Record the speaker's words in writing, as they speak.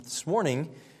this morning,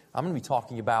 I'm going to be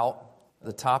talking about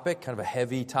the topic, kind of a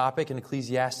heavy topic in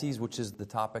Ecclesiastes, which is the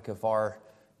topic of our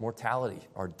mortality,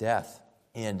 our death.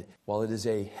 And while it is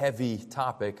a heavy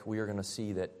topic, we are going to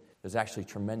see that there's actually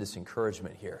tremendous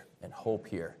encouragement here and hope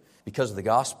here because of the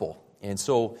gospel. And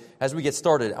so, as we get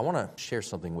started, I want to share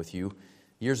something with you.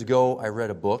 Years ago, I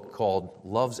read a book called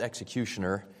Love's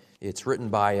Executioner. It's written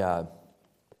by a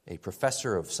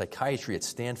professor of psychiatry at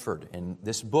Stanford. And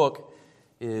this book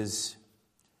is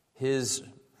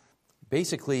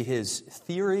basically his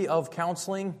theory of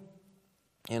counseling.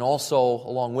 And also,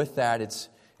 along with that, it's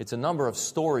a number of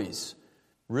stories,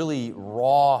 really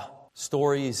raw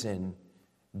stories and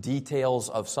details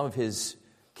of some of his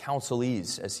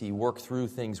counselees as he worked through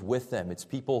things with them. It's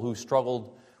people who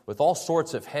struggled with all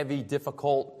sorts of heavy,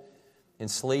 difficult,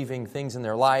 enslaving things in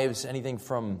their lives, anything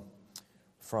from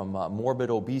morbid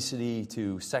obesity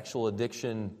to sexual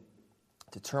addiction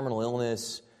to terminal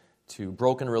illness to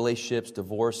broken relationships,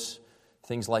 divorce,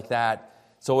 things like that.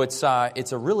 So it's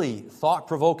a really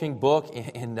thought-provoking book,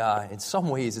 and in some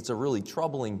ways it's a really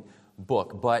troubling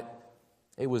book. But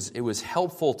it was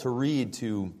helpful to read,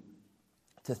 to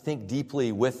think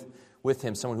deeply with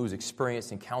him, someone who's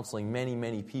experienced in counseling many,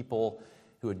 many people,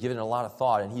 who had given it a lot of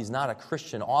thought. And he's not a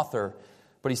Christian author,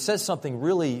 but he says something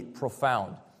really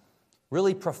profound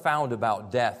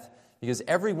about death. Because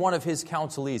every one of his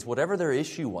counselees, whatever their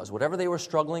issue was, whatever they were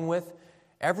struggling with,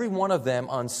 every one of them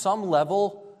on some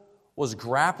level was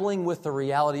grappling with the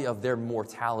reality of their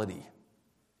mortality,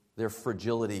 their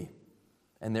fragility,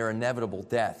 and their inevitable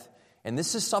death. And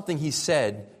this is something he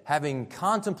said, having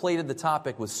contemplated the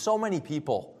topic with so many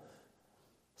people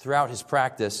throughout his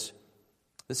practice.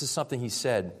 This is something he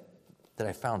said that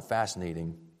I found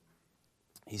fascinating.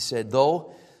 He said,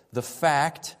 though the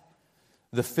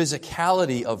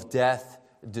physicality of death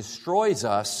destroys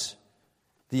us,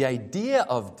 the idea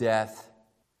of death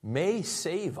may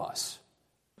save us.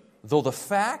 Though the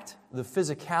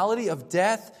physicality of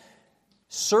death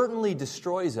certainly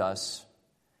destroys us,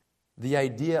 the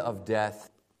idea of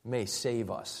death may save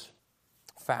us.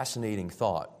 Fascinating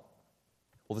thought.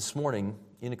 Well, this morning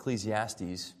in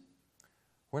Ecclesiastes,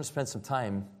 we're going to spend some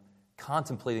time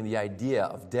contemplating the idea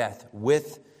of death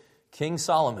with King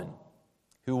Solomon,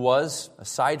 who was,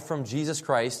 aside from Jesus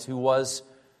Christ, who was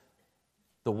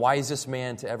the wisest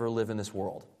man to ever live in this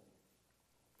world.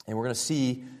 And we're going to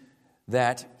see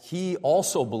that he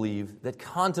also believed that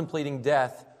contemplating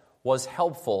death was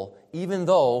helpful, even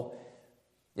though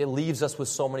it leaves us with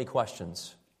so many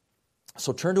questions.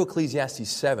 So turn to Ecclesiastes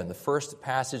 7, the first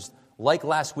passage. Like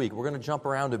last week, we're going to jump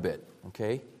around a bit,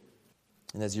 okay?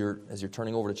 And as you're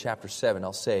turning over to chapter 7,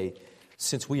 I'll say,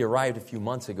 since we arrived a few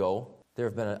months ago, there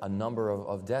have been a number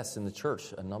of deaths in the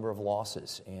church, a number of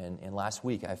losses. And last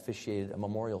week, I officiated a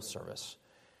memorial service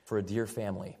for a dear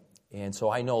family. And so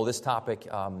I know this topic,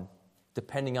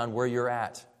 depending on where you're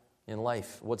at in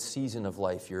life, what season of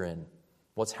life you're in,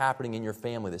 what's happening in your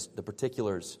family, the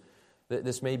particulars,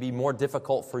 this may be more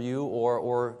difficult for you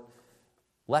or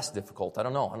less difficult. I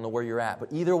don't know where you're at.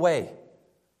 But either way,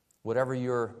 whatever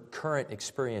your current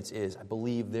experience is, I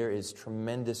believe there is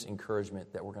tremendous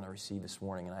encouragement that we're going to receive this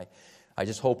morning. And I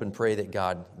just hope and pray that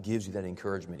God gives you that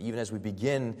encouragement, even as we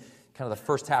begin kind of the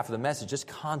first half of the message, just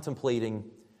contemplating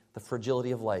the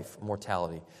fragility of life,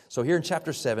 mortality. So here in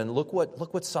chapter 7, look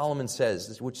what Solomon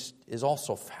says, which is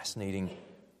also fascinating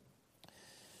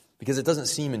because it doesn't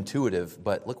seem intuitive,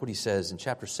 but look what he says in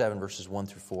chapter 7, verses 1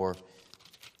 through 4. He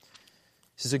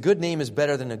says, a good name is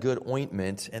better than a good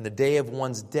ointment, and the day of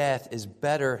one's death is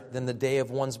better than the day of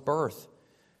one's birth.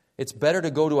 It's better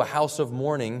to go to a house of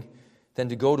mourning than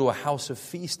to go to a house of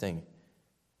feasting,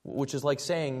 which is like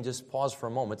saying, just pause for a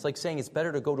moment, it's like saying it's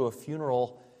better to go to a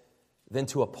funeral than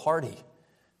to a party,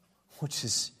 which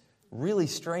is really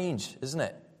strange, isn't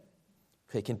it?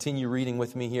 Okay, continue reading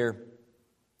with me here.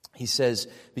 He says,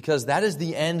 because that is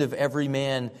the end of every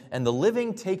man, and the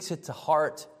living takes it to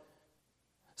heart.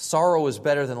 Sorrow is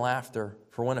better than laughter,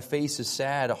 for when a face is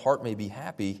sad, a heart may be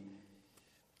happy.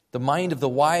 The mind of the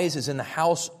wise is in the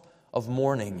house of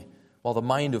mourning, while the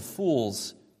mind of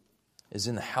fools is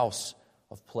in the house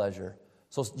of pleasure.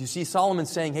 So you see Solomon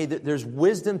saying, hey, there's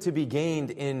wisdom to be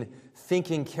gained in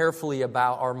thinking carefully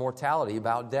about our mortality,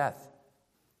 about death.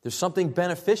 There's something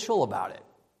beneficial about it.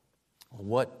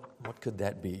 What could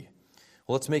that be?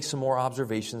 Well, let's make some more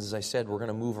observations. As I said, we're going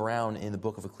to move around in the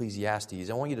book of Ecclesiastes.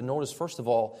 I want you to notice, first of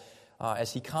all,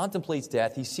 as he contemplates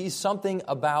death, he sees something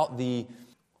about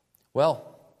why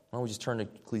don't we just turn to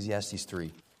Ecclesiastes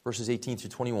 3, verses 18 through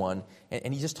 21.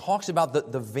 And he just talks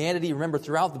about the vanity. Remember,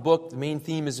 throughout the book, the main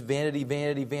theme is vanity,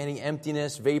 vanity, vanity,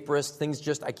 emptiness, vaporous, things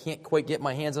just, I can't quite get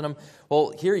my hands on them.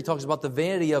 Well, here he talks about the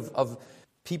vanity of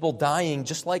People dying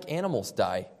just like animals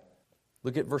die.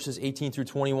 Look at verses 18 through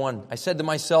 21. I said to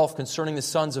myself concerning the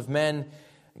sons of men,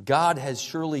 God has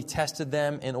surely tested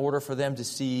them in order for them to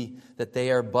see that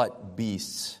they are but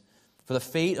beasts. For the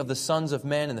fate of the sons of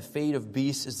men and the fate of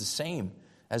beasts is the same.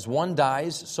 As one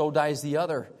dies, so dies the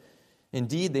other.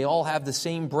 Indeed, they all have the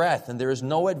same breath, and there is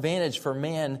no advantage for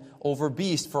man over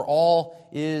beast, for all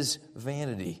is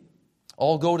vanity.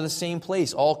 All go to the same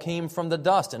place. All came from the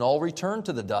dust, and all return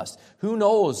to the dust. Who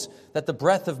knows that the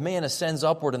breath of man ascends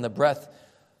upward, and the breath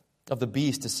of the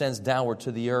beast ascends downward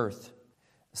to the earth?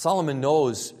 Solomon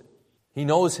knows, he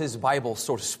knows his Bible,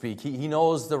 so to speak. He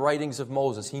knows the writings of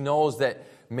Moses. He knows that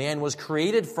man was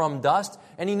created from dust,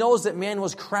 and he knows that man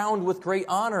was crowned with great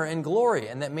honor and glory,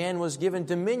 and that man was given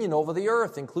dominion over the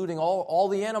earth, including all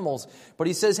the animals. But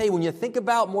he says, hey, when you think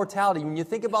about mortality, when you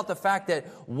think about the fact that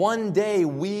one day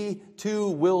we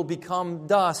too will become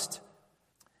dust,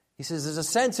 he says there's a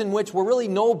sense in which we're really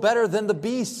no better than the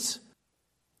beasts.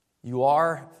 You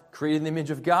are created in the image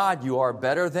of God. You are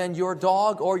better than your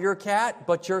dog or your cat,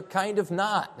 but you're kind of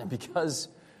not, because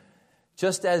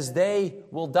just as they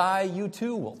will die, you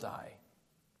too will die.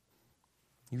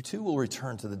 You too will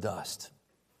return to the dust.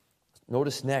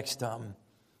 Notice next, turn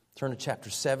to chapter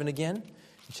 7 again.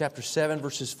 In chapter 7,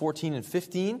 verses 14 and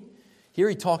 15. Here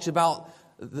he talks about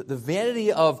the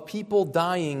vanity of people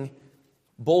dying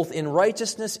both in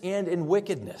righteousness and in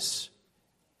wickedness.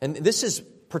 And this is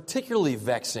particularly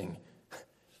vexing.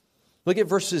 Look at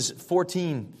verses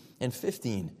 14 and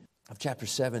 15 of chapter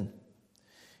 7.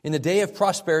 In the day of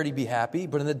prosperity be happy,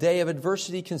 but in the day of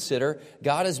adversity consider,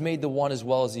 God has made the one as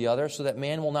well as the other, so that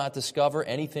man will not discover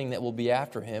anything that will be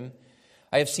after him.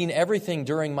 I have seen everything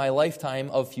during my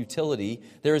lifetime of futility.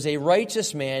 There is a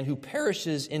righteous man who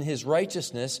perishes in his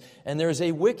righteousness, and there is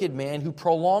a wicked man who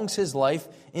prolongs his life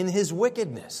in his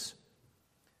wickedness.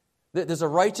 There's a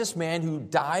righteous man who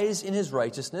dies in his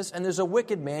righteousness, and there's a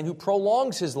wicked man who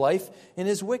prolongs his life in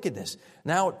his wickedness.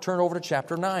 Now turn over to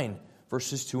chapter 9,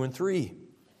 verses 2 and 3.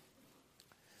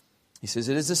 He says,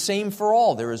 it is the same for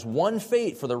all. There is one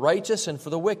fate for the righteous and for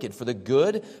the wicked, for the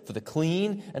good, for the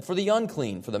clean, and for the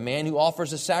unclean, for the man who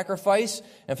offers a sacrifice,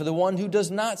 and for the one who does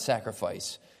not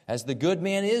sacrifice. As the good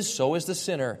man is, so is the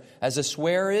sinner. As a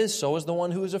swearer is, so is the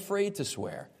one who is afraid to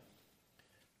swear.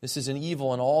 This is an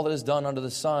evil in all that is done under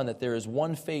the sun, that there is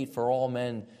one fate for all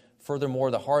men. Furthermore,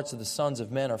 the hearts of the sons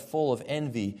of men are full of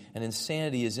envy, and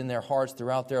insanity is in their hearts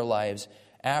throughout their lives.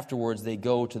 Afterwards, they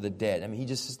go to the dead. I mean, he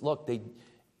just says, look,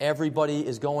 everybody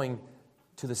is going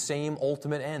to the same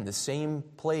ultimate end, the same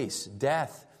place,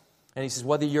 death. And he says,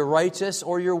 whether you're righteous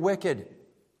or you're wicked,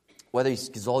 whether he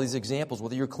gives all these examples,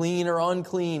 whether you're clean or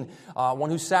unclean,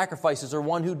 one who sacrifices or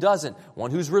one who doesn't,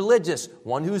 one who's religious,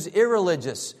 one who's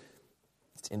irreligious.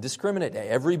 It's indiscriminate.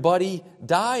 Everybody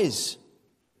dies.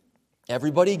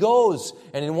 Everybody goes.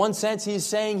 And in one sense, he's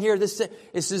saying here, this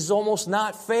is almost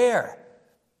not fair.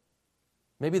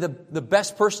 Maybe the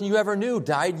best person you ever knew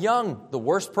died young. The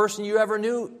worst person you ever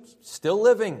knew, still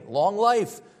living, long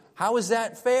life. How is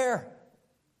that fair?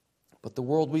 But the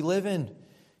world we live in,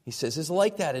 he says, is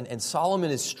like that. And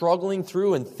Solomon is struggling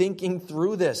through and thinking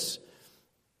through this.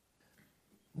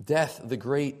 Death, the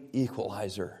great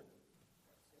equalizer.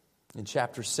 In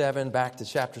chapter 7, back to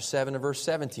chapter 7 and verse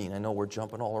 17. I know we're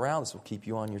jumping all around. This will keep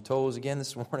you on your toes again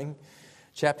this morning.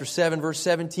 Chapter 7, verse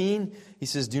 17, he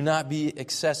says, do not be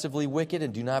excessively wicked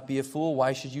and do not be a fool.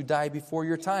 Why should you die before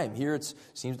your time? Here it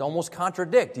seems to almost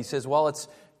contradict. He says, well, it's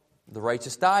the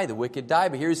righteous die, the wicked die.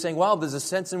 But here he's saying, well, there's a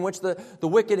sense in which the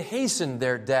wicked hasten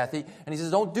their death. And he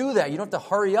says, don't do that. You don't have to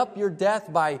hurry up your death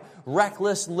by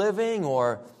reckless living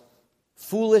or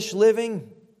foolish living.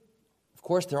 Of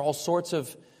course, there are all sorts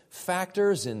of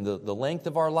factors in the length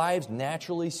of our lives,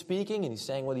 naturally speaking. And he's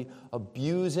saying whether you're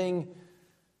abusing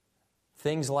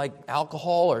things like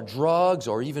alcohol or drugs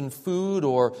or even food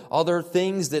or other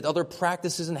things, that other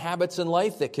practices and habits in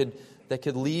life that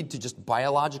could lead to just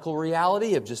biological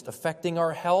reality of just affecting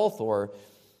our health, or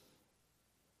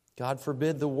God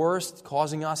forbid the worst,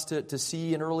 causing us to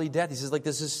see an early death. He says, like,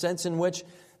 there's a sense in which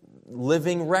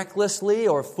living recklessly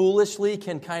or foolishly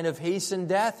can kind of hasten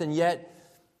death, and yet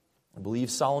I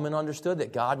believe Solomon understood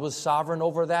that God was sovereign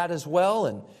over that as well,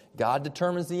 and God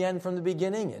determines the end from the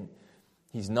beginning, and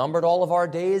He's numbered all of our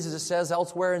days, as it says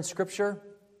elsewhere in Scripture.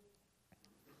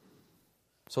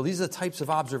 So these are the types of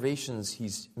observations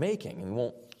he's making. And we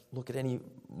won't look at any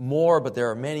more, but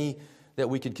there are many that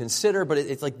we could consider. But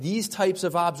it's like these types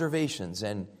of observations.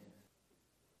 And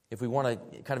if we want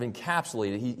to kind of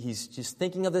encapsulate it, he's just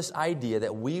thinking of this idea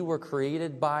that we were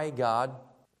created by God,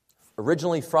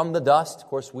 originally from the dust. Of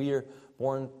course, we are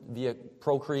born via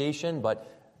procreation, but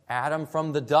Adam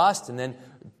from the dust, and then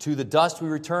to the dust we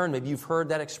return. Maybe you've heard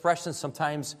that expression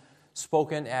sometimes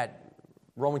spoken at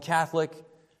Roman Catholic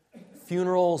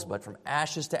funerals, but from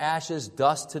ashes to ashes,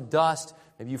 dust to dust.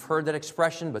 Maybe you've heard that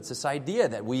expression, but it's this idea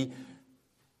that we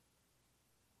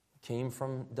came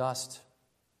from dust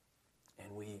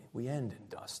and we end in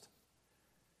dust.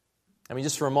 I mean,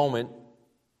 just for a moment,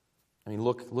 I mean,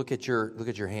 look at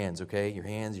your hands, okay? Your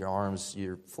hands, your arms,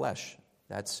 your flesh.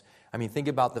 Think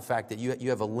about the fact that you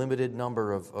have a limited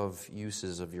number of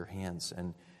uses of your hands,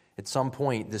 and at some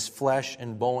point, this flesh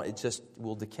and bone, it just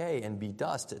will decay and be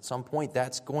dust. At some point,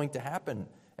 that's going to happen,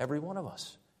 every one of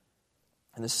us.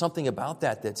 And there's something about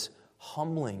that that's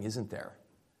humbling, isn't there?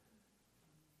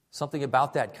 Something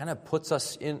about that kind of puts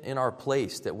us in our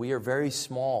place, that we are very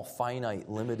small, finite,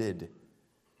 limited,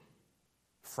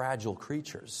 fragile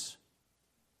creatures.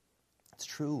 It's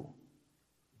true.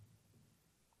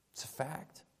 It's a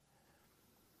fact.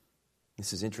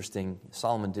 This is interesting.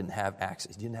 Solomon didn't have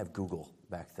access. He didn't have Google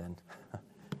back then.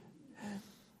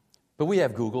 But we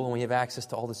have Google, and we have access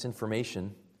to all this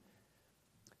information.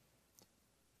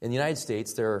 In the United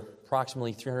States, there are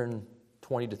approximately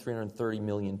 320 to 330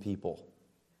 million people.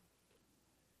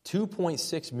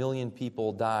 2.6 million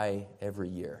people die every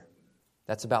year.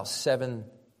 That's about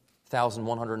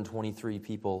 7,123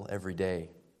 people every day.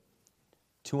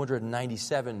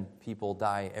 297 people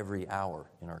die every hour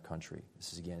in our country.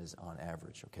 This is, again, is on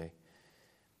average, okay?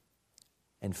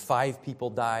 And 5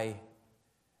 people die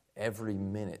every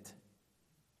minute.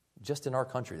 Just in our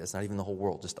country. That's not even the whole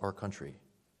world, just our country.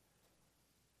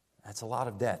 That's a lot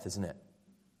of death, isn't it?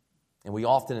 And we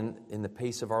often, in the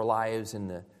pace of our lives, in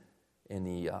the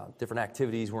different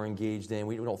activities we're engaged in,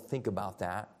 we don't think about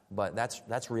that, but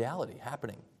that's reality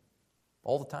happening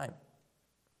all the time.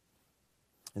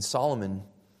 And Solomon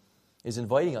is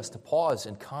inviting us to pause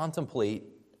and contemplate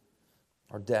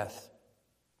our death.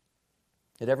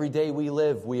 That every day we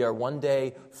live, we are one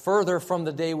day further from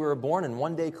the day we were born and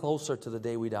one day closer to the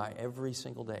day we die, every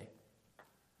single day.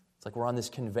 It's like we're on this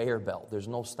conveyor belt. There's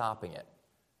no stopping it.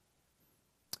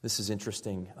 This is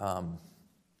interesting. I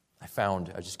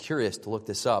was just curious to look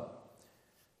this up.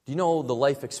 Do you know the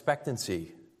life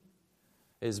expectancy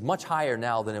is much higher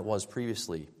now than it was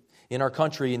previously? In our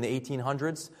country in the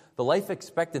 1800s, the life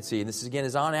expectancy, and this again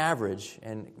is on average,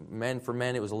 and for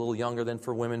men it was a little younger than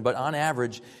for women, but on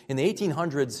average, in the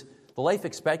 1800s, the life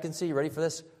expectancy, you ready for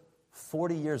this?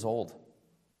 40 years old.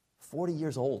 40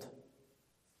 years old.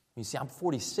 You see, I'm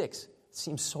 46. It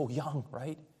seems so young,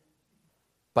 right?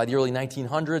 By the early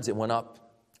 1900s, it went up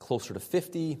closer to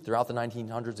 50. Throughout the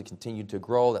 1900s, it continued to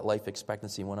grow. That life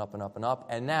expectancy went up and up and up.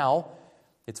 And now,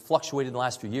 it's fluctuated in the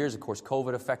last few years. Of course,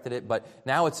 COVID affected it. But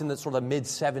now it's in the sort of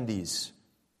mid-70s,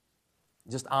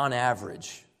 just on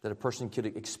average, that a person could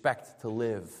expect to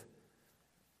live.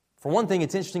 For one thing,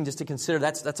 it's interesting just to consider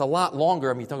that's a lot longer.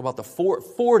 I mean, you talk about the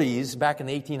 40s back in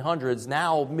the 1800s,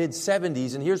 now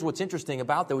mid-70s. And here's what's interesting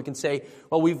about that. We can say,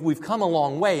 well, we've come a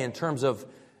long way in terms of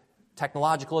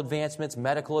technological advancements,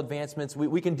 medical advancements.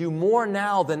 We can do more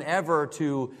now than ever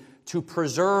to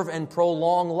preserve and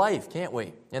prolong life, can't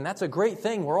we? And that's a great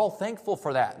thing. We're all thankful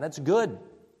for that. That's good.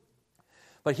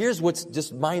 But here's what's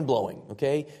just mind-blowing,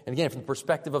 okay? And again, from the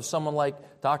perspective of someone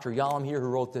like Dr. Yalom here who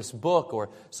wrote this book,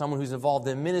 or someone who's involved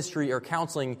in ministry or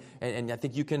counseling, and I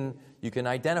think you can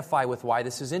identify with why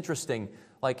this is interesting.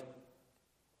 Like,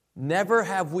 never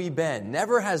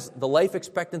has the life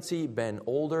expectancy been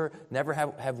older, never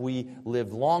have we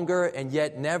lived longer, and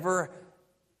yet never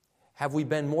have we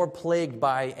been more plagued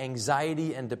by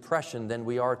anxiety and depression than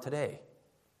we are today.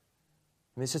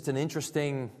 I mean, it's just an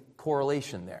interesting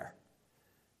correlation there.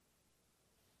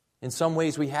 In some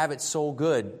ways, we have it so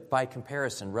good by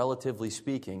comparison, relatively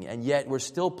speaking, and yet we're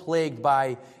still plagued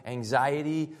by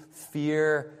anxiety,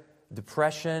 fear,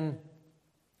 depression.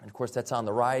 And of course, that's on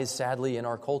the rise, sadly, in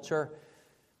our culture.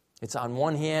 It's on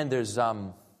one hand, there's,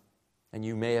 and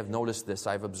you may have noticed this,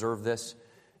 I've observed this,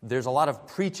 there's a lot of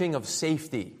preaching of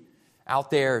safety out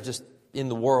there just in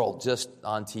the world, just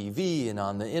on TV and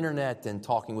on the internet and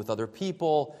talking with other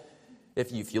people.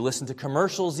 If you listen to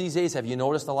commercials these days, have you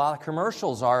noticed a lot of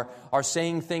commercials are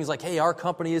saying things like, hey, our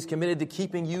company is committed to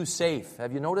keeping you safe.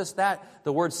 Have you noticed that?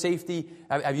 The word safety,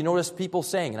 have you noticed people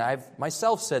saying, and I've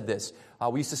myself said this,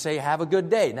 we used to say, have a good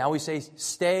day. Now we say,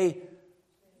 stay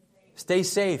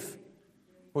safe,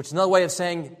 which is another way of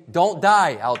saying, don't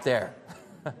die out there.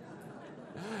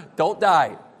 Don't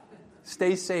die.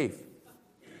 Stay safe.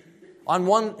 On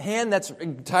one hand, that's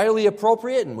entirely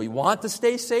appropriate, and we want to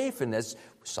stay safe, and as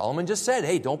Solomon just said,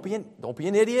 hey, don't be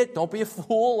an idiot, don't be a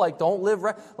fool, don't live,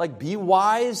 be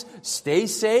wise, stay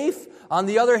safe. On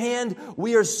the other hand,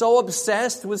 we are so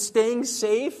obsessed with staying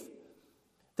safe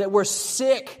that we're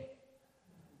sick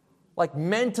like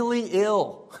mentally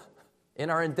ill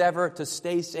in our endeavor to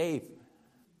stay safe.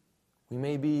 We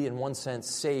may be, in one sense,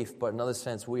 safe, but in another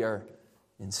sense, we are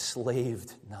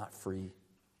enslaved, not free.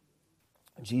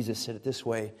 Jesus said it this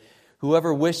way: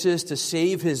 whoever wishes to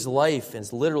save his life, and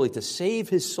it's literally to save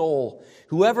his soul,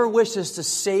 whoever wishes to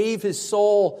save his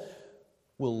soul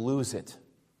will lose it.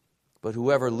 But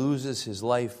whoever loses his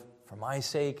life for my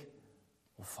sake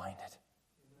will find it.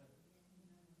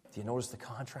 Do you notice the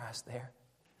contrast there?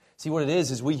 See, what it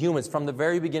is we humans, from the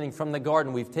very beginning, from the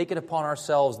garden, we've taken upon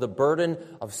ourselves the burden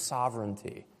of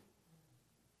sovereignty.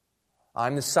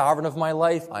 I'm the sovereign of my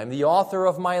life. I'm the author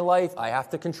of my life. I have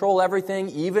to control everything,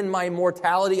 even my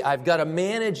mortality. I've got to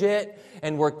manage it,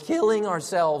 and we're killing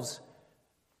ourselves.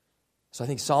 So I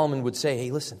think Solomon would say, hey,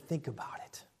 listen, think about it.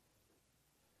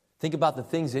 Think about the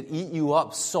things that eat you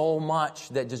up so much,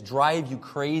 that just drive you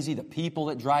crazy, the people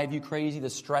that drive you crazy, the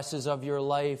stresses of your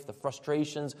life, the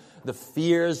frustrations, the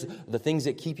fears, the things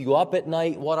that keep you up at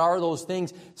night. What are those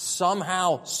things?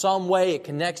 Somehow, some way, it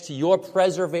connects to your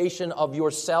preservation of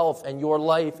yourself and your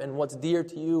life and what's dear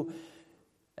to you.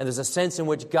 And there's a sense in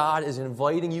which God is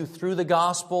inviting you through the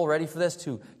gospel, ready for this,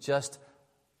 to just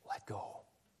let go.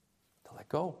 To let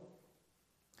go.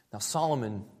 Now,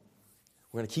 Solomon,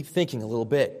 we're going to keep thinking a little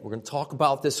bit. We're going to talk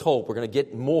about this hope. We're going to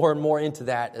get more and more into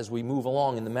that as we move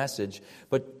along in the message.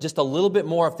 But just a little bit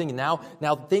more of thinking.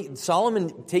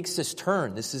 Solomon takes this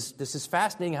turn. This is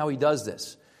fascinating how he does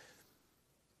this.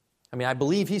 I mean, I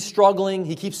believe he's struggling.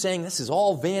 He keeps saying, this is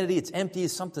all vanity. It's empty.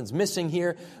 Something's missing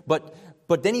here. But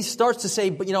then he starts to say,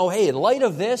 but hey, in light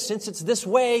of this, since it's this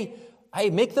way,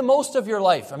 hey, make the most of your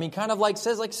life. I mean, kind of like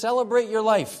says, like, celebrate your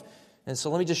life. And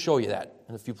so let me just show you that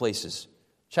in a few places.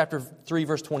 Chapter 3,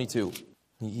 verse 22.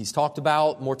 He's talked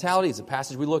about mortality. It's a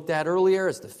passage we looked at earlier.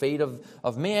 It's the fate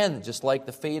of man, just like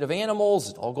the fate of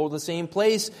animals. It all go to the same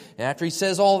place. And after he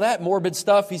says all that morbid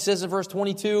stuff, he says in verse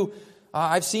 22,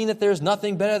 I've seen that there's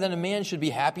nothing better than a man should be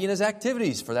happy in his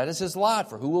activities, for that is his lot.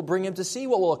 For who will bring him to see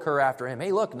what will occur after him?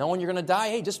 Hey, look, knowing you're going to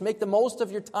die, hey, just make the most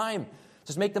of your time.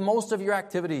 Just make the most of your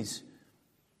activities.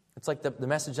 It's like the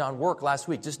message on work last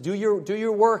week. Just do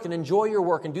your work and enjoy your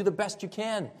work and do the best you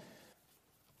can.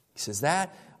 He says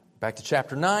that. Back to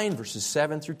chapter 9, verses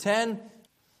 7 through 10.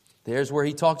 There's where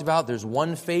he talked about there's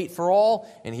one fate for all.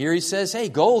 And here he says, hey,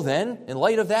 go then. In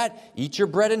light of that, eat your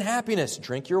bread in happiness.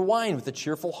 Drink your wine with a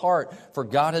cheerful heart, for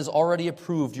God has already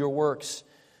approved your works.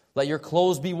 Let your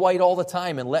clothes be white all the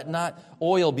time, and let not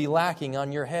oil be lacking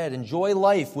on your head. Enjoy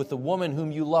life with the woman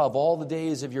whom you love all the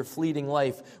days of your fleeting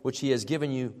life, which he has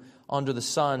given you under the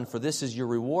sun. For this is your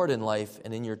reward in life,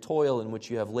 and in your toil in which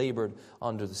you have labored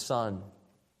under the sun.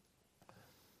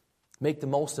 Make the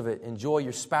most of it. Enjoy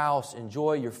your spouse.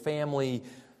 Enjoy your family.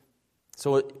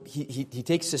 So he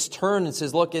takes this turn and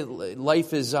says, look,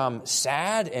 life is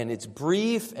sad and it's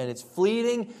brief and it's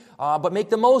fleeting, but make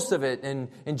the most of it and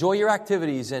enjoy your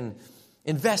activities and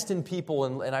invest in people.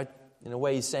 And in a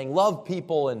way, he's saying, love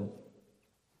people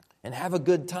and have a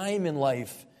good time in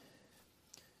life.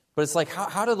 But it's like,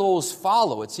 how do those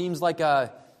follow? It seems like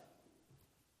I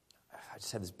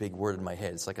just have this big word in my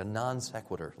head. It's like a non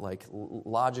sequitur, like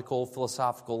logical,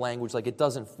 philosophical language. Like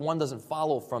one doesn't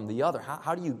follow from the other.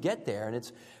 How do you get there?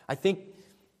 And I think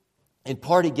in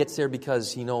part he gets there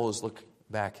because he knows, look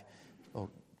back,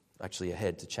 actually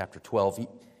ahead to chapter 12.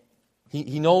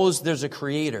 He knows there's a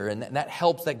creator, and that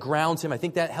helps, that grounds him. I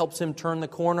think that helps him turn the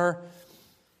corner.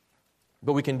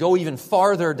 But we can go even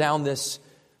farther down this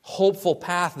hopeful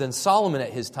path than Solomon at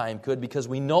his time could, because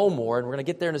we know more, and we're going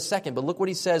to get there in a second. But look what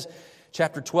he says.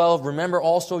 Chapter 12, remember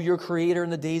also your Creator in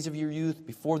the days of your youth,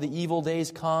 before the evil days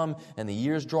come and the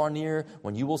years draw near,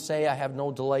 when you will say, I have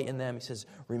no delight in them. He says,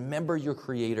 remember your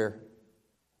Creator.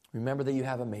 Remember that you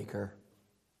have a Maker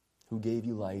who gave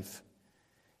you life.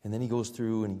 And then he goes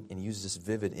through and uses this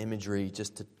vivid imagery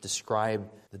just to describe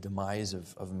the demise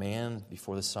of man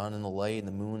before the sun and the light and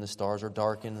the moon and the stars are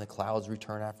darkened and the clouds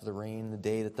return after the rain, the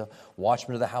day that the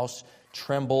watchmen of the house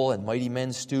tremble and mighty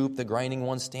men stoop, the grinding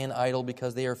ones stand idle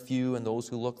because they are few, and those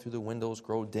who look through the windows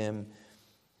grow dim.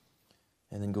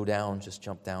 And then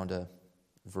jump down to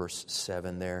verse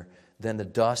 7 there. Then the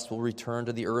dust will return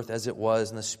to the earth as it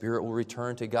was, and the spirit will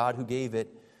return to God who gave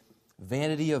it.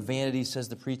 Vanity of vanity, says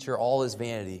the preacher, all is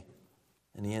vanity.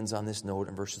 And he ends on this note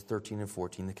in verses 13 and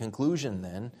 14. The conclusion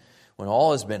then, when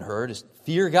all has been heard, is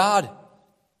fear God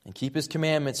and keep His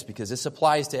commandments, because this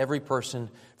applies to every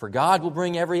person. For God will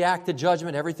bring every act to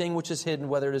judgment, everything which is hidden,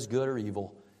 whether it is good or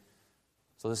evil.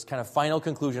 So this kind of final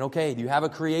conclusion. Okay, do you have a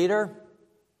Creator?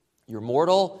 You're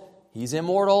mortal. He's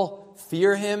immortal.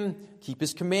 Fear Him. Keep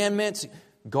His commandments.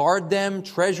 Guard them.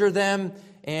 Treasure them.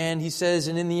 And he says,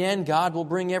 and in the end, God will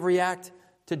bring every act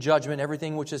to judgment,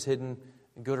 everything which is hidden,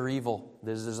 good or evil.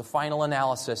 There's a final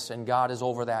analysis, and God is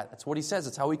over that. That's what he says.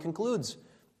 That's how he concludes.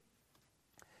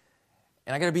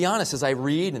 And I got to be honest, as I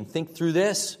read and think through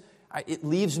this, it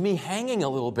leaves me hanging a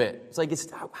little bit. It's like,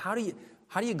 how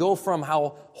do you go from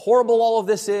how horrible all of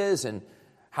this is, and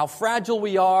how fragile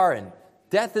we are, and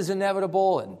death is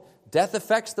inevitable, and death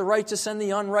affects the righteous and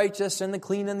the unrighteous, and the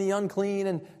clean and the unclean,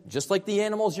 and just like the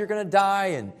animals, you're going to die.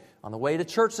 And on the way to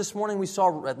church this morning, we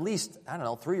saw at least,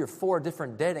 3 or 4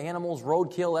 different dead animals,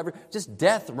 roadkill, just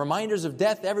death, reminders of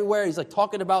death everywhere. He's like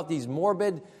talking about these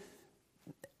morbid,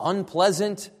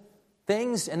 unpleasant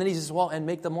things, and then he says, well, and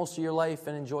make the most of your life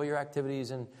and enjoy your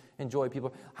activities and enjoy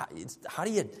people.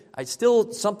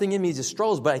 Still something in me just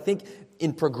struggles, but I think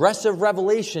in progressive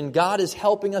revelation, God is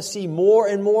helping us see more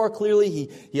and more clearly.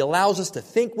 He allows us to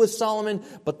think with Solomon,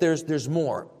 but there's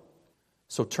more.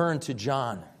 So turn to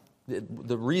John.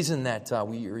 The reason that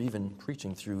we are even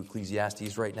preaching through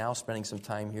Ecclesiastes right now, spending some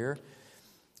time here,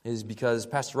 is because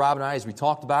Pastor Rob and I, as we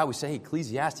talked about, we say, hey,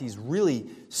 Ecclesiastes really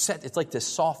it's like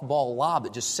this softball lob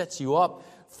that just sets you up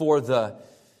for the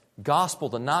gospel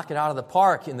to knock it out of the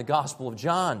park in the Gospel of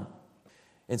John.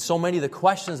 And so many of the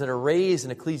questions that are raised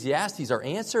in Ecclesiastes are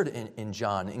answered in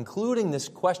John, including this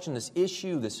question, this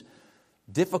issue, this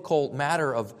difficult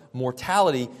matter of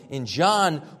mortality. In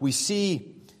John, we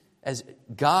see as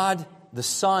God, the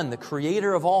Son, the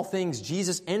creator of all things,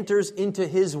 Jesus enters into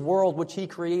his world which he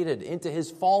created, into his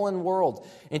fallen world,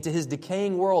 into his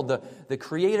decaying world. The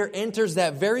creator enters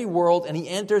that very world, and he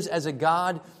enters as a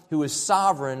God who is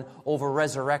sovereign over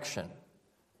resurrection,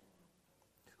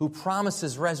 who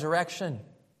promises resurrection,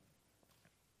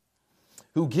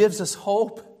 who gives us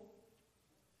hope.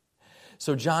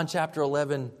 So John chapter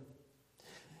 11,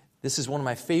 this is one of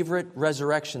my favorite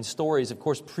resurrection stories. Of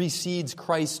course, precedes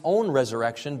Christ's own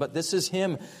resurrection, but this is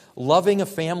him loving a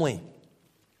family.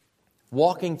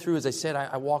 Walking through, as I said,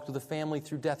 I walked with a family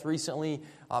through death recently.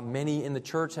 Many in the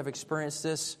church have experienced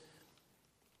this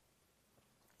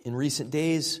in recent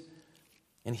days.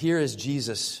 And here is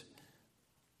Jesus,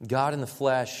 God in the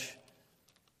flesh,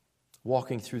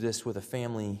 walking through this with a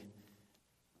family.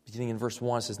 Beginning in verse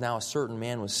 1, it says, now a certain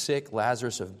man was sick,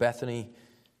 Lazarus of Bethany,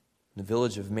 in the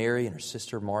village of Mary and her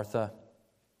sister Martha.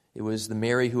 It was the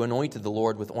Mary who anointed the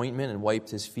Lord with ointment and wiped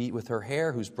his feet with her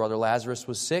hair, whose brother Lazarus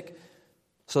was sick.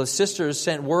 So the sisters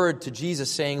sent word to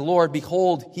Jesus, saying, Lord,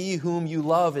 behold, he whom you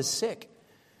love is sick.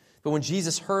 But when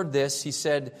Jesus heard this, he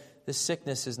said, this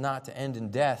sickness is not to end in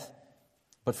death,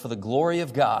 but for the glory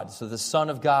of God, so the Son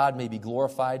of God may be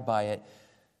glorified by it.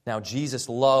 Now Jesus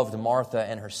loved Martha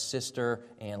and her sister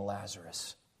and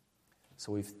Lazarus.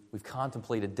 So we've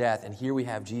contemplated death, and here we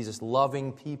have Jesus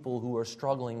loving people who are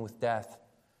struggling with death.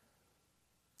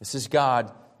 This is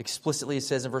God. Explicitly it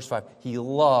says in verse 5, he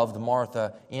loved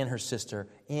Martha and her sister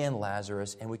and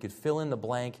Lazarus, and we could fill in the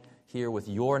blank here with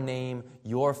your name,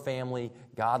 your family.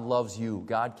 God loves you.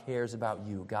 God cares about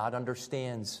you. God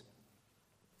understands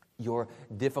your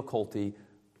difficulty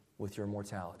with your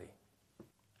mortality.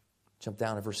 Jump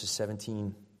down to verses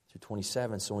 17 through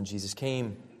 27. So when Jesus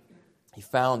came, he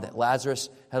found that Lazarus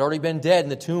had already been dead in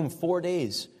the tomb 4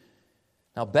 days.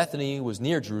 Now Bethany was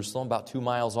near Jerusalem, about 2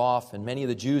 miles off, and many of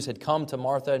the Jews had come to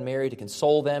Martha and Mary to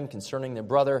console them concerning their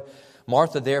brother.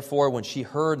 Martha, therefore, when she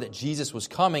heard that Jesus was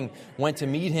coming, went to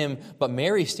meet him, but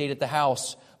Mary stayed at the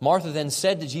house. Martha then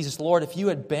said to Jesus, Lord, if you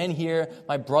had been here,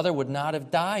 my brother would not have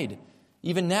died.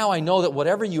 Even now I know that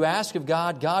whatever you ask of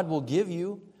God, God will give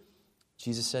you.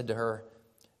 Jesus said to her,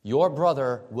 your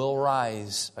brother will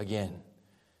rise again.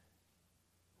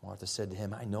 Martha said to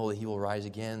him, I know that he will rise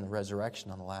again in the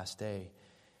resurrection on the last day.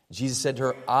 Jesus said to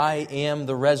her, I am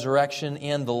the resurrection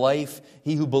and the life.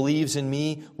 He who believes in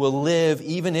me will live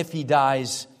even if he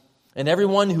dies. And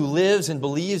everyone who lives and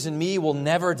believes in me will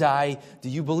never die. Do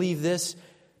you believe this?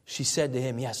 She said to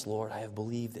him, yes, Lord, I have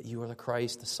believed that you are the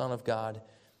Christ, the Son of God,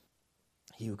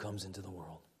 he who comes into the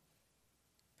world.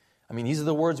 I mean, these are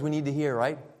the words we need to hear,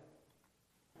 right?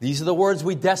 These are the words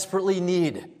we desperately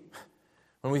need.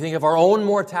 When we think of our own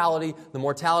mortality, the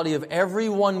mortality of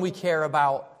everyone we care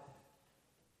about,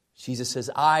 Jesus says,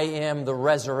 I am the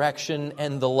resurrection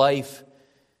and the life.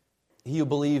 He who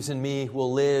believes in me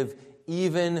will live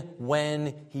even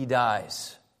when he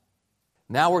dies.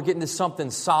 Now we're getting to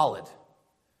something solid.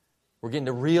 We're getting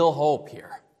to real hope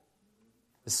here.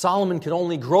 That Solomon could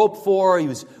only grope for, he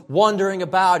was wondering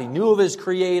about, he knew of his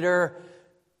Creator.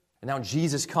 And now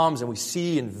Jesus comes and we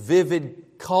see in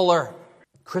vivid color,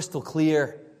 crystal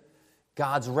clear,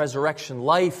 God's resurrection,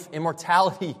 life,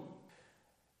 immortality.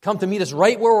 Come to meet us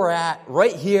right where we're at,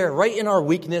 right here, right in our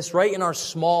weakness, right in our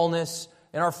smallness,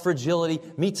 in our fragility.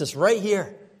 Meets us right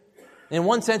here. In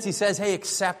one sense, he says, hey,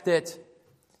 accept it.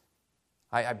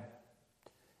 I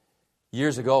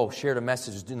years ago shared a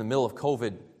message in the middle of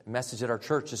COVID, a message at our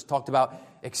church, just talked about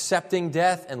accepting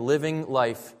death and living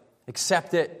life.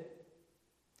 Accept it.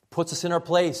 Puts us in our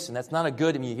place, and that's not a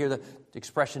good, you hear the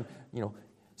expression,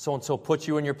 so-and-so puts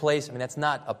you in your place. That's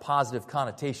not a positive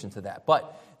connotation to that.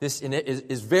 But this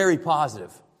is very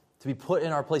positive, to be put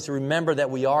in our place, to remember that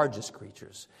we are just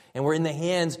creatures. And we're in the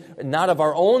hands, not of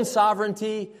our own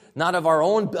sovereignty, not of our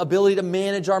own ability to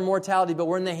manage our mortality, but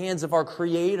we're in the hands of our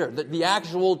Creator, the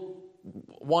actual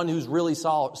one who's really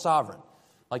sovereign,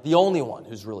 like the only one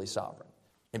who's really sovereign.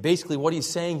 And basically what he's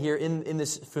saying here in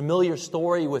this familiar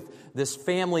story with this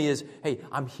family is, hey,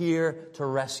 I'm here to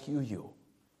rescue you.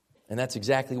 And that's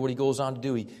exactly what he goes on to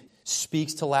do. He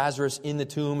speaks to Lazarus in the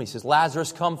tomb. He says,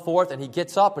 Lazarus, come forth. And he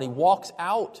gets up and he walks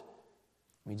out.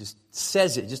 He just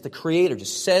says it. Just the Creator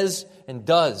just says and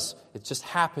does. It just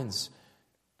happens.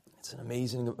 It's an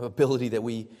amazing ability that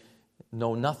we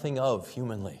know nothing of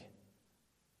humanly.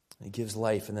 He gives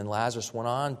life. And then Lazarus went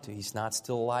on he's not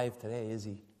still alive today, is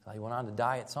he? He went on to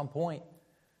die at some point.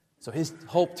 So his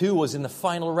hope too was in the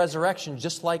final resurrection,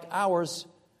 just like ours.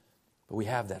 But we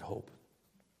have that hope.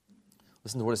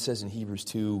 Listen to what it says in Hebrews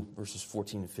 2, verses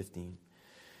 14 and 15.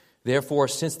 Therefore,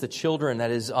 since the children,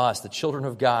 that is us, the children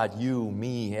of God, you,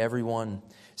 me, everyone,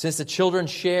 since the children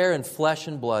share in flesh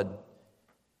and blood,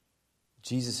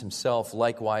 Jesus himself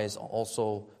likewise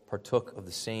also partook of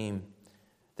the same,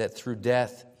 that through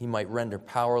death he might render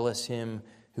powerless him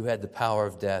who had the power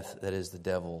of death, that is the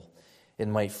devil,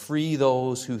 and might free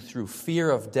those who through fear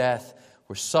of death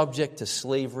were subject to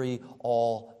slavery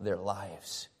all their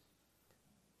lives.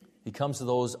 He comes to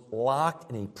those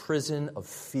locked in a prison of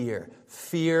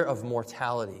fear of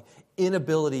mortality,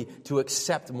 inability to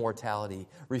accept mortality,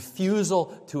 refusal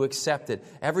to accept it.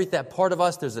 That part of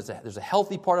us, there's a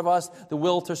healthy part of us, the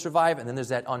will to survive, and then there's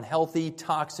that unhealthy,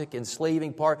 toxic,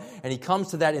 enslaving part. And he comes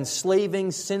to that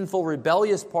enslaving, sinful,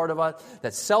 rebellious part of us,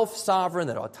 that self-sovereign,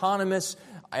 that autonomous,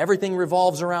 everything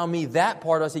revolves around me, that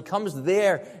part of us. He comes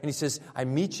there and he says, I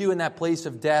meet you in that place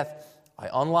of death. I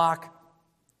unlock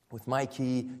with my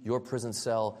key your prison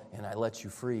cell, and I let you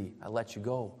free. I let you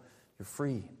go. You're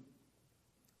free.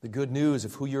 The good news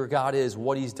of who your God is,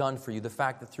 what he's done for you, the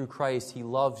fact that through Christ he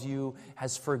loves you,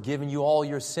 has forgiven you all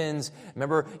your sins.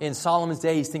 Remember, in Solomon's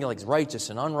day, he's thinking like righteous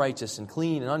and unrighteous and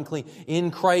clean and unclean.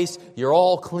 In Christ, you're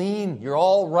all clean. You're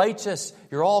all righteous.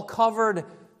 You're all covered.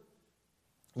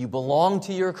 You belong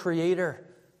to your Creator.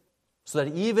 So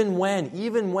that even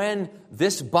when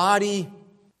this body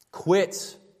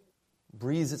quits,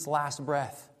 breathes its last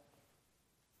breath,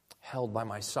 held by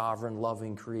my sovereign,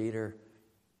 loving Creator,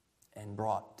 and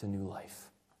brought to new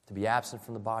life. To be absent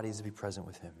from the body is to be present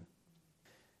with Him.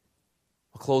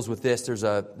 I'll close with this. There's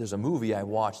a movie I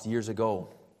watched years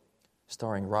ago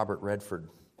starring Robert Redford.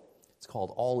 It's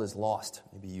called All Is Lost.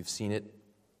 Maybe you've seen it.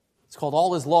 It's called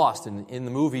All Is Lost. And in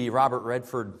the movie, Robert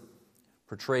Redford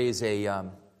portrays a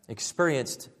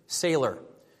experienced sailor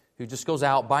who just goes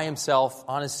out by himself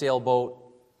on his sailboat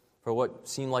for what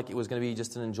seemed like it was going to be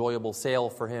just an enjoyable sail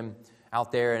for him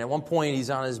out there. And at one point, he's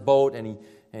on his boat, and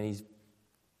he's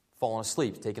falling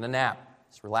asleep, he's taking a nap.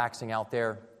 He's relaxing out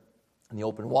there in the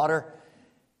open water.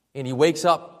 And he wakes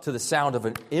up to the sound of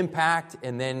an impact,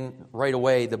 and then right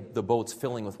away, the boat's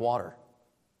filling with water.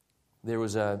 There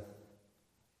was a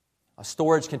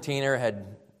storage container had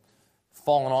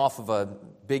fallen off of a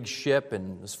big ship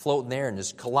and was floating there and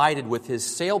just collided with his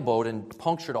sailboat and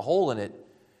punctured a hole in it.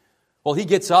 Well, he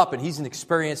gets up, and he's an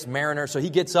experienced mariner, so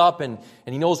he gets up, and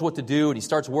he knows what to do, and he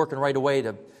starts working right away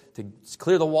to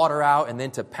clear the water out and then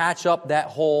to patch up that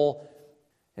hole.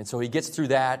 And so he gets through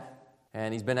that,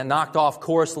 and he's been knocked off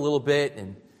course a little bit,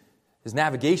 and his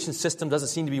navigation system doesn't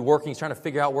seem to be working. He's trying to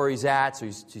figure out where he's at, so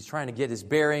he's trying to get his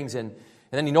bearings, and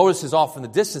then he notices off in the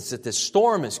distance that this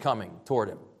storm is coming toward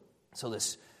him. So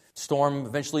this storm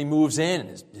eventually moves in,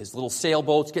 and his little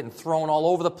sailboat's getting thrown all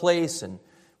over the place, and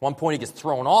at one point he gets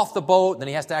thrown off the boat, and then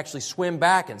he has to actually swim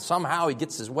back, and somehow he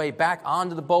gets his way back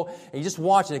onto the boat, and you just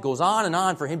watch, and it goes on and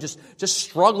on for him, just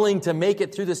struggling to make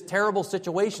it through this terrible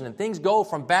situation, and things go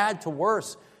from bad to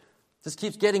worse. It just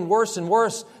keeps getting worse and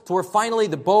worse, to where finally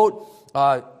the boat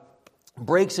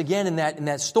breaks again in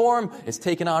that storm. It's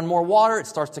taking on more water. It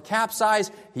starts to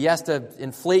capsize. He has to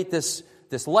inflate this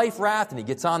life raft, and he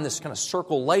gets on this kind of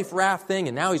circle life raft thing,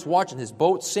 and now he's watching his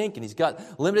boat sink, and he's got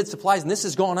limited supplies, and this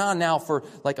is going on now for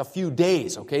like a few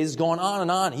days, okay? This is going on,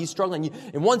 and he's struggling.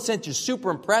 In one sense, you're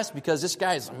super impressed because this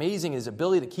guy is amazing, his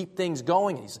ability to keep things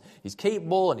going, and he's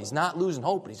capable, and he's not losing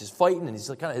hope, and he's just fighting, and he's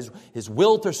kind of his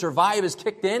will to survive is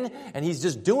kicked in, and he's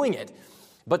just doing it.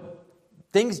 But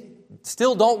things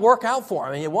still don't work out for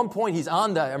him. I mean, at one point,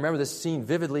 I remember this scene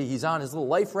vividly, he's on his little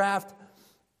life raft,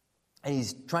 And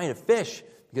he's trying to fish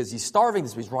because he's starving.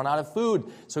 He's run out of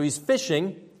food. So he's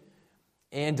fishing,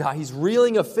 and he's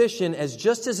reeling a fish in.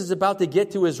 Just as he's about to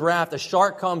get to his raft, a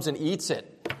shark comes and eats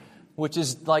it, which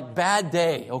is like bad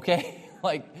day, okay?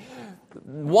 Like,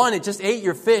 one, it just ate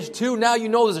your fish. Two, now you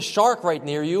know there's a shark right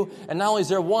near you. And not only is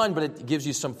there one, but it gives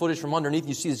you some footage from underneath.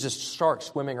 You see there's just sharks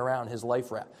swimming around his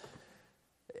life raft.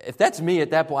 If that's me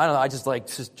at that point, I don't know, I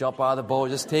just jump out of the boat,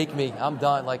 just take me. I'm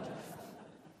done. Like,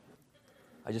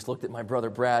 I just looked at my brother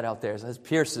Brad out there. Says,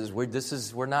 Pierce's,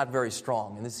 we're not very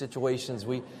strong in these situations.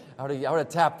 I would have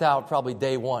tapped out probably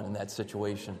day one in that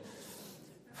situation.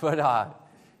 But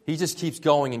he just keeps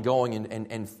going and going,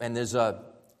 and there's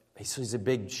he sees a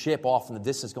big ship off in the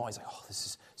distance going. He's like, oh, this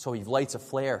is. So he lights a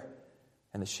flare,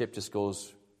 and the ship just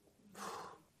goes.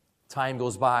 Time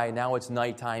goes by. Now it's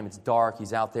nighttime. It's dark.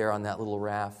 He's out there on that little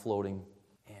raft floating,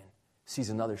 and sees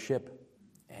another ship.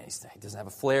 And he doesn't have a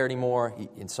flare anymore.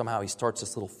 And somehow he starts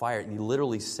this little fire. And he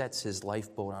literally sets his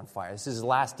lifeboat on fire. This is his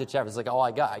last ditch effort. It's like,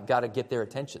 I got to get their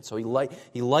attention. So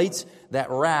he lights that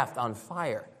raft on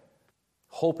fire,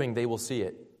 hoping they will see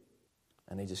it.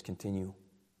 And they just continue.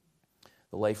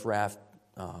 The life raft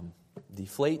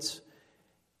deflates,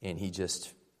 and he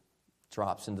just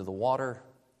drops into the water.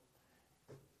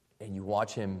 And you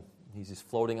watch him. He's just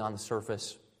floating on the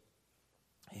surface.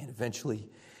 And eventually,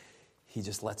 he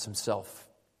just lets himself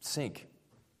sink.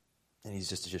 And it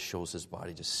just shows his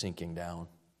body just sinking down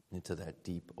into that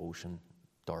deep ocean,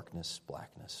 darkness,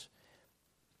 blackness.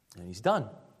 And he's done.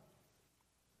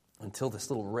 Until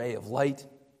this little ray of light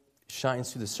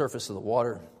shines through the surface of the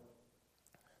water.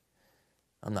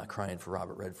 I'm not crying for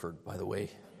Robert Redford, by the way.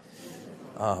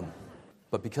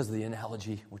 But because of the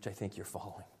analogy, which I think you're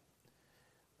following.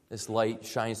 This light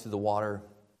shines through the water,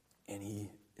 and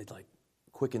it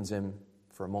quickens him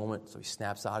for a moment, so he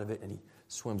snaps out of it, and he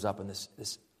swims up, and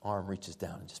this arm reaches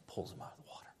down and just pulls him out of the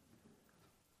water.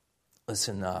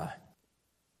 Listen,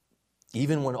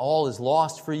 even when all is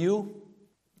lost for you,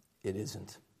 it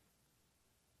isn't.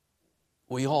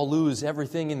 We all lose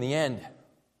everything in the end,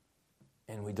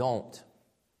 and we don't.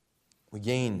 We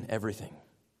gain everything.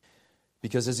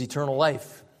 Because there's eternal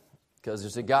life. Because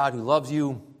there's a God who loves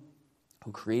you,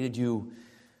 who created you,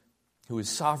 who is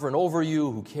sovereign over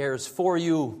you, who cares for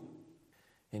you,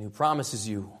 and who promises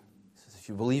you, says, if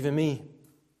you believe in me,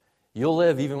 you'll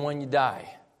live even when you die.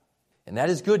 And that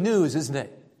is good news, isn't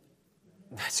it?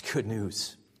 That's good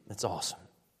news. That's awesome.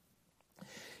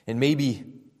 And maybe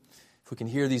if we can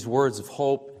hear these words of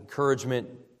hope, encouragement,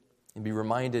 and be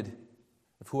reminded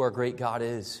of who our great God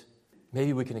is,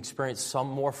 maybe we can experience some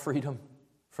more freedom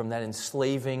from that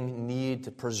enslaving need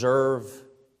to preserve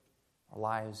our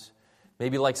lives.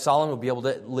 Maybe like Solomon, we'll be able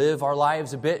to live our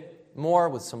lives a bit more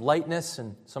with some lightness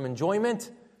and some enjoyment,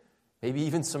 maybe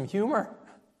even some humor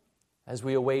as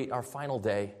we await our final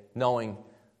day, knowing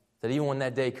that even when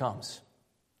that day comes,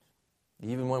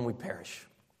 even when we perish,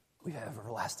 we have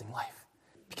everlasting life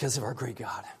because of our great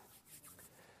God.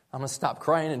 I'm going to stop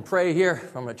crying and pray here.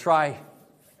 I'm going to try.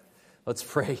 Let's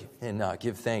pray and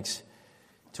give thanks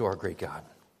to our great God.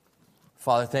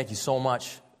 Father, thank you so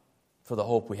much for the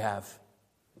hope we have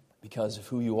because of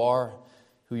who you are,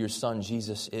 who your Son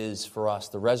Jesus is for us,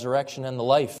 the resurrection and the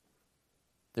life.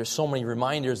 There's so many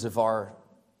reminders of our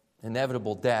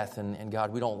inevitable death, and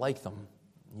God, we don't like them.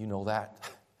 You know that.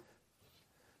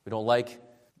 We don't like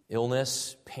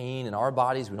illness, pain in our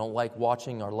bodies. We don't like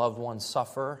watching our loved ones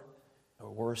suffer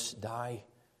or worse, die.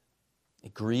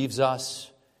 It grieves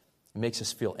us. It makes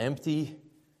us feel empty.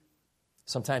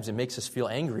 Sometimes it makes us feel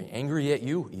angry at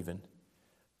you even.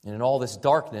 And in all this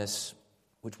darkness,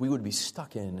 which we would be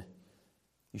stuck in,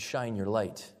 you shine your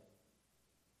light.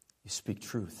 You speak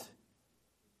truth.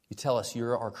 You tell us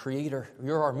you're our creator,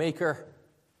 you're our maker,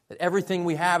 that everything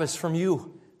we have is from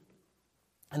you.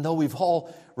 And though we've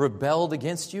all rebelled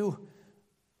against you,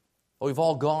 though we've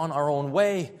all gone our own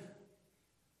way,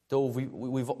 though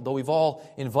we've all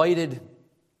invited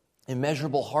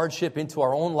immeasurable hardship into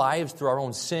our own lives through our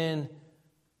own sin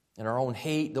and our own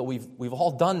hate, though we've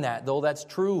all done that, though that's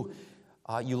true,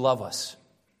 you love us.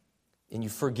 And you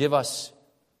forgive us,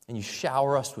 and you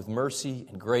shower us with mercy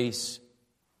and grace,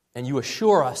 and you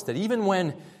assure us that even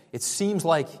when it seems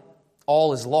like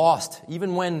all is lost,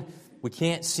 even when we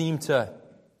can't seem to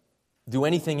do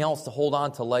anything else to hold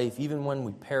on to life, even when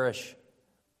we perish,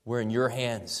 we're in your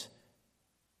hands,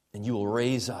 and you will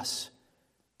raise us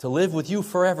to live with you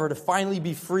forever, to finally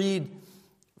be freed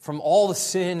from all the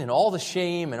sin and all the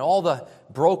shame and all the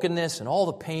brokenness and all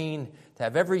the pain, to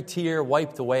have every tear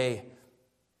wiped away,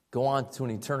 go on to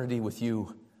an eternity with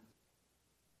you.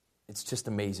 It's just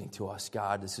amazing to us,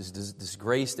 God. This is this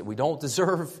grace that we don't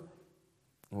deserve,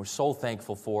 and we're so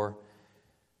thankful for.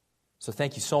 So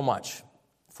thank you so much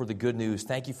for the good news.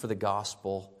 Thank you for the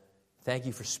gospel. Thank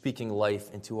you for speaking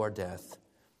life into our death.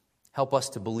 Help us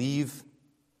to believe.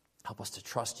 Help us to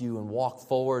trust you and walk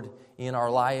forward in our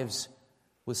lives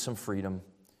with some freedom.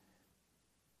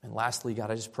 And lastly, God,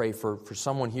 I just pray for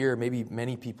someone here, maybe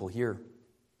many people here,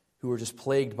 who are just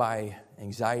plagued by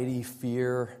anxiety,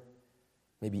 fear,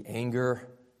 maybe anger,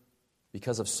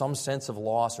 because of some sense of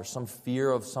loss or some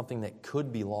fear of something that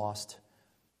could be lost.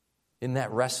 In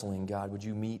that wrestling, God, would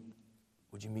you meet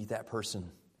that person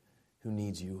who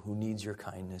needs you, who needs your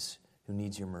kindness, who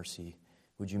needs your mercy?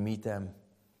 Would you meet them,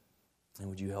 and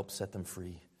would you help set them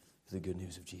free through the good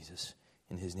news of Jesus?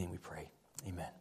 In his name we pray. Amen.